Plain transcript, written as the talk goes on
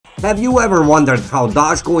Have you ever wondered how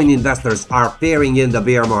Dogecoin investors are faring in the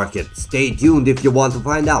bear market? Stay tuned if you want to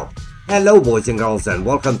find out. Hello boys and girls, and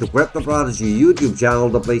welcome to Crypto Prodigy YouTube channel,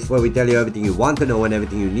 the place where we tell you everything you want to know and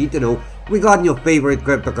everything you need to know regarding your favorite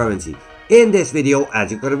cryptocurrency. In this video,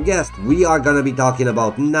 as you could have guessed, we are going to be talking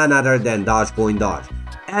about none other than Dogecoin Doge.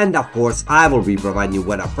 And of course, I will be providing you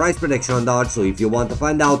with a price prediction on Doge, so if you want to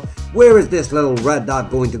find out where is this little red dot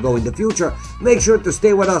going to go in the future, make sure to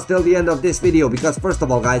stay with us till the end of this video, because first of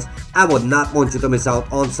all guys, I would not want you to miss out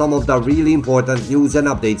on some of the really important news and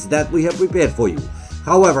updates that we have prepared for you.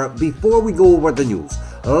 However, before we go over the news,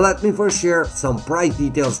 let me first share some price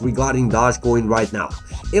details regarding Dogecoin right now.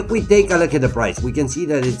 If we take a look at the price, we can see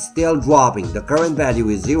that it's still dropping. The current value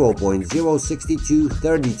is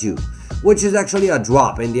 0.06232, which is actually a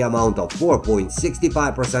drop in the amount of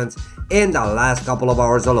 4.65% in the last couple of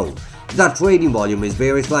hours alone. The trading volume is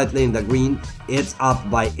very slightly in the green. It's up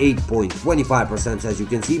by 8.25% as you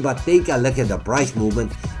can see, but take a look at the price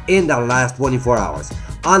movement in the last 24 hours.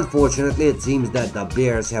 Unfortunately, it seems that the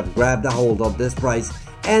bears have grabbed a hold of this price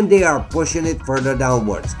and they are pushing it further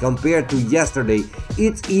downwards. Compared to yesterday,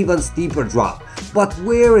 it's even steeper drop. But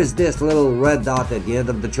where is this little red dot at the end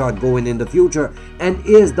of the chart going in the future? And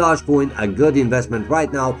is Dogecoin a good investment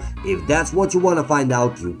right now? If that's what you want to find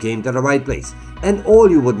out, you came to the right place. And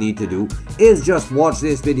all you would need to do is just watch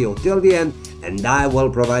this video till the end, and I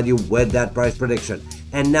will provide you with that price prediction.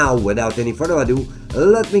 And now, without any further ado,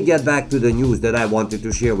 let me get back to the news that I wanted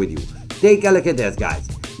to share with you. Take a look at this, guys.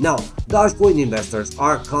 Now, Dogecoin investors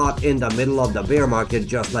are caught in the middle of the bear market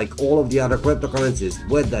just like all of the other cryptocurrencies.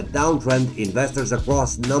 With the downtrend, investors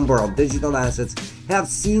across a number of digital assets have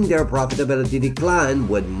seen their profitability decline,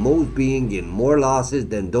 with most being in more losses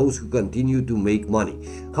than those who continue to make money.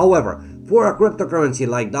 However, for a cryptocurrency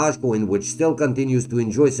like Dogecoin, which still continues to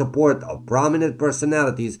enjoy support of prominent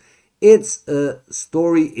personalities, its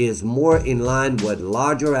story is more in line with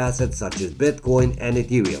larger assets such as Bitcoin and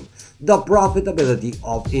Ethereum. The profitability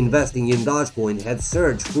of investing in Dogecoin had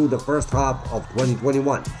surged through the first half of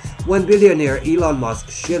 2021, when billionaire Elon Musk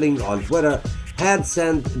shilling on Twitter had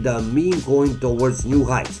sent the meme coin towards new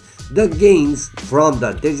heights. The gains from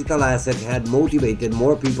the digital asset had motivated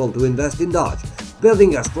more people to invest in Doge,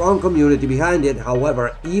 building a strong community behind it.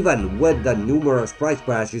 However, even with the numerous price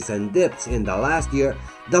crashes and dips in the last year,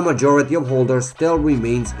 the majority of holders still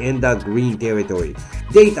remains in the green territory.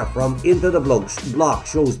 Data from Into the Block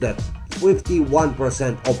shows that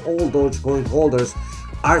 51% of all Dogecoin holders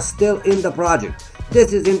are still in the project.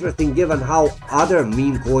 This is interesting given how other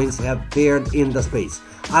meme coins have fared in the space.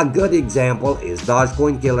 A good example is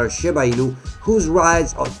Dogecoin killer Shiba Inu, whose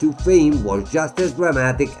rise to fame was just as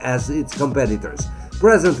dramatic as its competitors.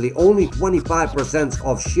 Presently, only 25%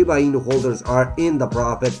 of Shiba Inu holders are in the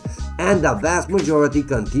profit, and the vast majority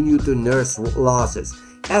continue to nurse losses.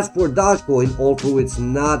 As for Dogecoin, although it's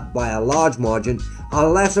not by a large margin, a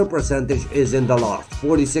lesser percentage is in the loss.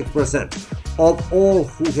 46% of all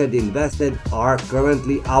who had invested are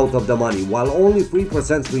currently out of the money, while only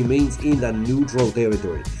 3% remains in the neutral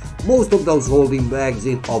territory. Most of those holding bags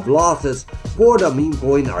of losses for the meme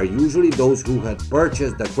coin are usually those who had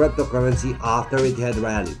purchased the cryptocurrency after it had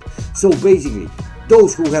rallied. So basically,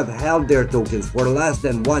 those who have held their tokens for less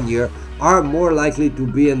than 1 year are more likely to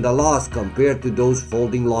be in the loss compared to those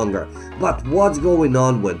holding longer. But what's going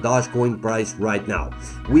on with Dogecoin price right now?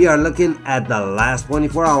 We are looking at the last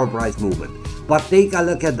 24-hour price movement. But take a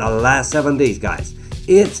look at the last 7 days, guys.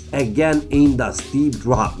 It's again in the steep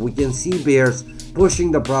drop. We can see bears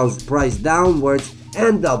pushing the price downwards,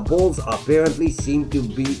 and the bulls apparently seem to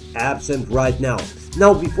be absent right now.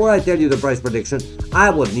 Now, before I tell you the price prediction, I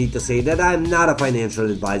would need to say that I'm not a financial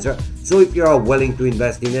advisor, so if you're willing to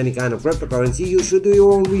invest in any kind of cryptocurrency, you should do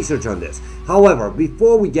your own research on this. However,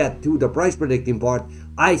 before we get to the price predicting part,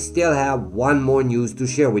 I still have one more news to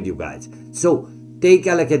share with you guys. So, take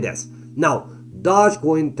a look at this. Now,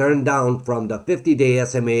 Dogecoin turned down from the 50-day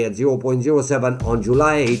SMA at 0.07 on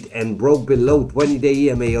July 8 and broke below 20-day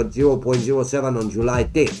EMA at 0.07 on July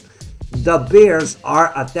 10. The bears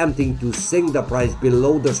are attempting to sink the price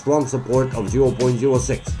below the strong support of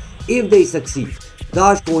 0.06. If they succeed,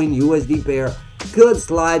 Dogecoin USD pair could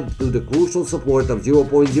slide to the crucial support of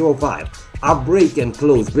 0.05. A break and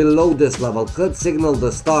close below this level could signal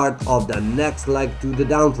the start of the next leg to the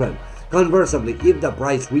downtrend. Conversely, if the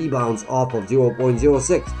price rebounds off of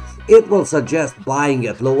 0.06, it will suggest buying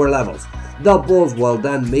at lower levels. The bulls will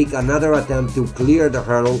then make another attempt to clear the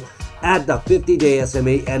hurdle at the 50-day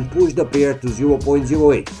SMA and push the pair to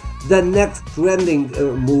 0.08. The next trending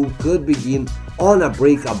move could begin on a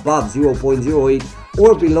break above 0.08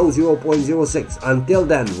 or below 0.06. Until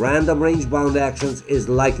then, random range bound actions is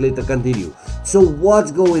likely to continue. So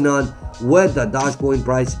what's going on with the Dogecoin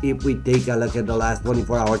price? If we take a look at the last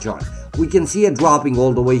 24-hour chart, we can see it dropping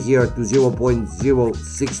all the way here to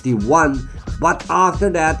 0.061, but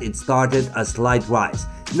after that it started a slight rise.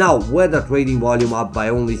 Now with the trading volume up by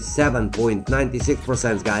only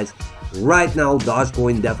 7.96%, guys, right now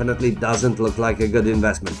Dogecoin definitely doesn't look like a good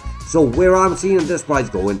investment. So where I'm seeing this price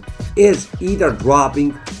going is either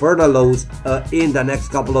dropping further lows in the next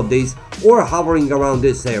couple of days, or hovering around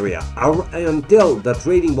this area until the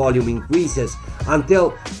trading volume increases,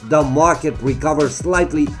 until the market recovers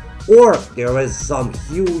slightly, or there is some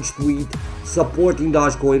huge tweet supporting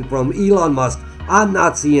Dogecoin from Elon Musk. I'm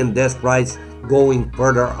not seeing this price going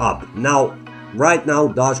further up. Now, right now,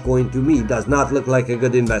 Dogecoin to me does not look like a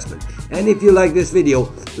good investment. And if you like this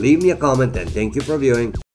video, leave me a comment, and thank you for viewing.